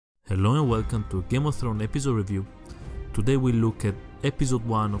Hello and welcome to Game of Thrones episode review. Today we look at episode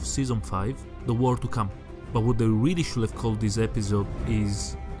 1 of season 5, The War to Come. But what they really should have called this episode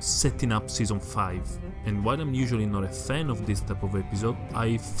is setting up season 5. And while I'm usually not a fan of this type of episode,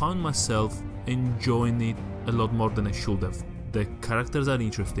 I found myself enjoying it a lot more than I should have. The characters are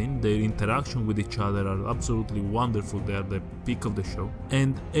interesting, their interaction with each other are absolutely wonderful, they are the peak of the show,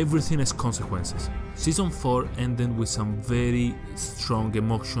 and everything has consequences. Season 4 ended with some very strong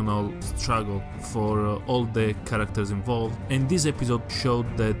emotional struggle for all the characters involved, and this episode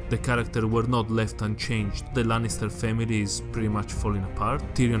showed that the characters were not left unchanged. The Lannister family is pretty much falling apart,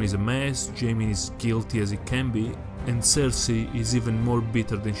 Tyrion is a mess, Jaime is guilty as he can be, and Cersei is even more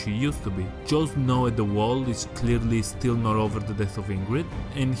bitter than she used to be. Jon Snow at the wall is clearly still not over the death of Ingrid,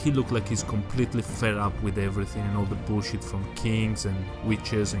 and he looked like he's completely fed up with everything and all the bullshit from kings and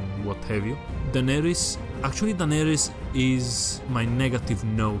witches and what have you. Daenerys is my negative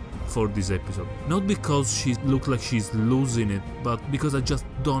note for this episode. Not because she looks like she's losing it, but because I just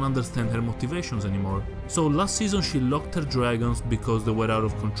don't understand her motivations anymore. So last season she locked her dragons because they were out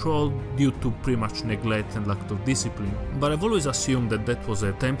of control due to pretty much neglect and lack of discipline. But I've always assumed that that was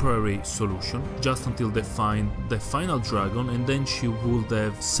a temporary solution, just until they find the final dragon, and then she would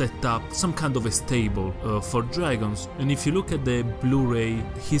have set up some kind of a stable for dragons. And if you look at the Blu-ray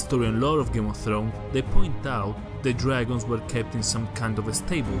history and lore of Game of Thrones, they point out the dragons were kept in some kind of a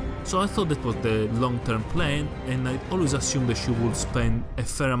stable. So I thought that was the long-term plan, and I always assumed that she would spend a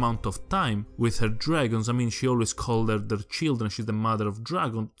fair amount of time with her dragons. I mean, she always called her their children, she's the mother of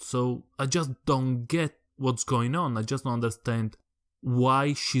dragons, so I just don't get what's going on. I just don't understand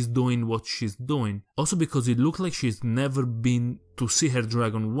why she's doing what she's doing. Also because it looks like she's never been to see her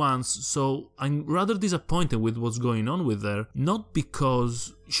dragon once, so I'm rather disappointed with what's going on with her. Not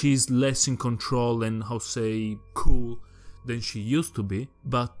because she's less in control and cool than she used to be,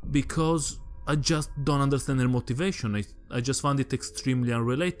 but because I just don't understand her motivation. I just found it extremely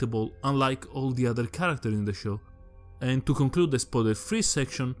unrelatable, unlike all the other characters in the show. And to conclude the spoiler-free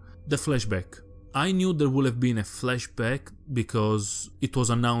section, the flashback. I knew there would have been a flashback because it was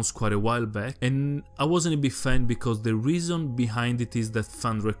announced quite a while back, and I wasn't a big fan because the reason behind it is that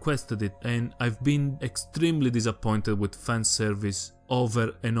fans requested it, and I've been extremely disappointed with fan service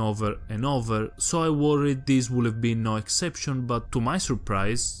over and over and over, so I worried this would have been no exception, but to my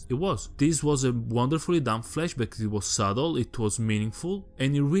surprise, it was. This was a wonderfully done flashback. It was subtle, it was meaningful,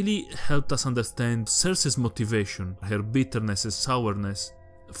 and it really helped us understand Cersei's motivation, her bitterness and sourness.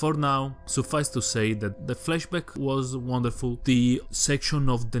 For now, suffice to say that the flashback was wonderful. The section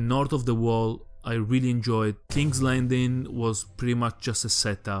of the north of the wall I really enjoyed. King's Landing was pretty much just a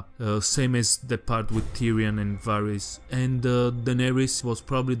setup, same as the part with Tyrion and Varys. And Daenerys was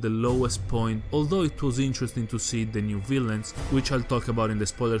probably the lowest point, although it was interesting to see the new villains, which I'll talk about in the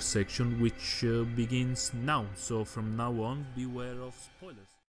spoiler section, which begins now. So from now on, beware of spoilers.